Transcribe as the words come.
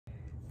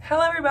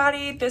Hello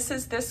everybody, this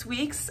is this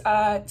week's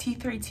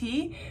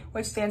T3T,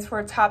 which stands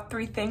for top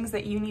 3 things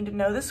that you need to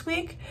know this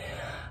week.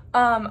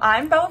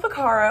 I'm Bella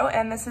Vaccaro,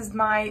 and this is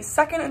my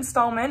second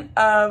installment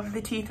of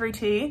the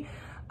T3T.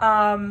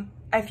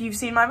 If you've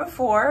seen mine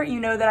before,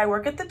 you know that I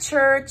work at the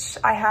church.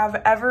 I have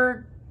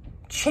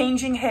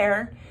ever-changing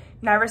hair,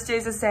 never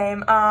stays the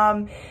same.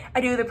 I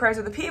do the prayers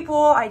of the people,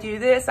 I do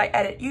this, I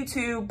edit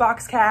YouTube,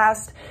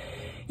 Boxcast,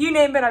 you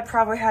name it, I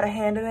probably had a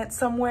hand in it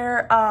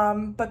somewhere,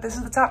 but this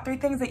is the top 3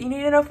 things that you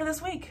need to know for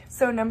this week.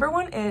 So number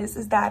 1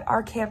 is that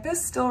our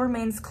campus still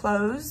remains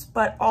closed,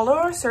 but all of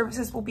our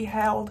services will be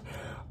held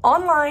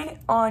online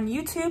on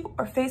YouTube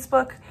or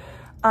Facebook,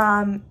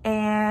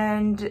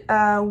 and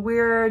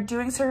we're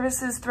doing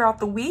services throughout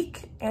the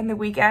week and the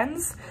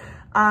weekends.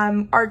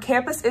 Our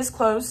campus is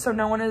closed, so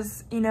no one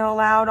is,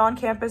 allowed on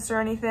campus or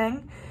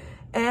anything.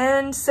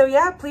 And so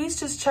yeah, please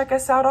just check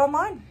us out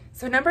online.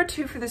 So number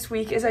 2 for this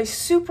week is a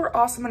super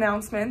awesome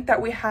announcement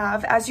that we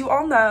have. As you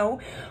all know,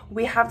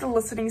 we have the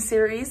listening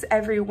series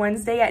every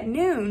Wednesday at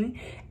noon,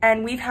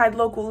 and we've had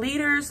local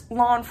leaders,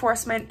 law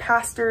enforcement,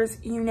 pastors,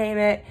 you name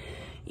it,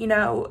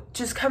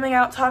 just coming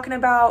out talking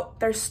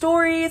about their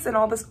stories and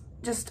all this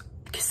just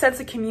sense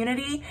of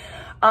community.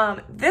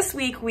 This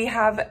week we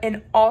have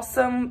an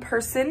awesome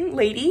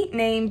lady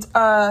named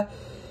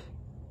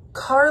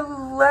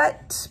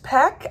Carlette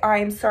Peck.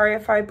 I'm sorry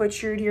if I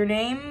butchered your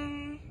name.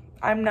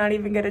 I'm not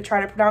even going to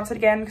try to pronounce it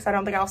again because I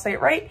don't think I'll say it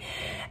right.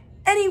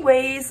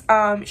 Anyways,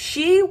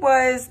 she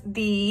was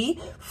the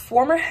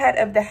former head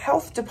of the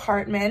health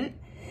department,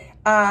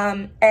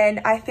 and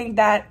I think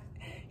that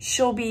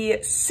she'll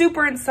be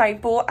super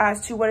insightful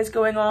as to what is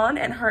going on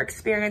and her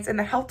experience in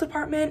the health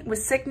department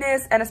with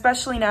sickness, and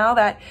especially now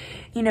that,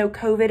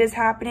 COVID is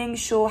happening,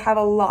 she'll have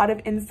a lot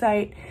of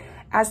insight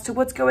as to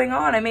what's going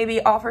on and maybe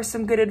offer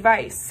some good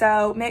advice.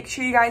 So make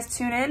sure you guys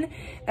tune in.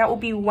 That will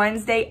be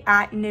Wednesday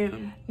at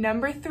noon.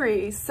 Number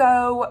 3,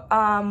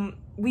 so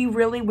we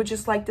really would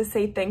just like to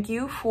say thank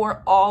you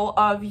for all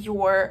of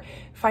your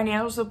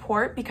financial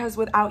support, because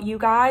without you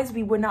guys,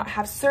 we would not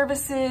have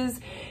services,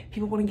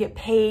 people wouldn't get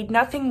paid,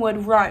 nothing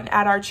would run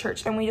at our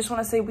church. And we just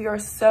want to say we are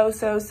so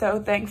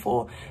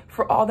thankful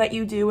for all that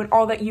you do and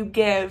all that you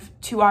give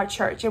to our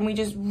church, and we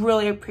just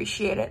really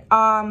appreciate it.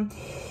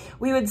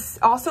 We would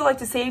also like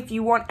to say, if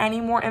you want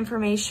any more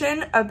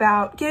information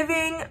about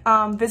giving,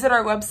 visit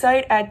our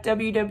website at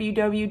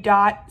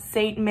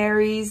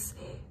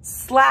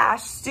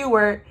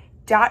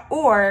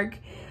www.stmarys/stewart.org,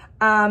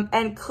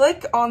 and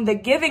click on the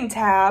giving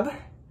tab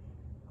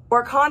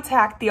or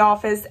contact the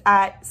office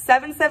at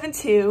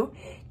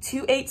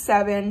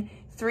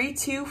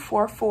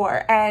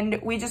 772-287-3244.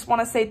 And we just want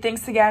to say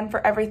thanks again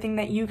for everything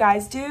that you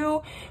guys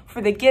do,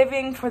 for the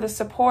giving, for the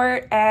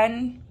support,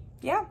 and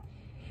yeah.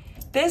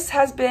 This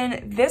has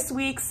been this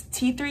week's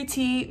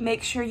T3T.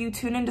 Make sure you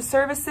tune into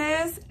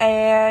services,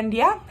 and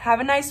yeah,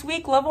 have a nice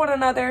week. Love one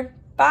another.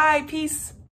 Bye. Peace.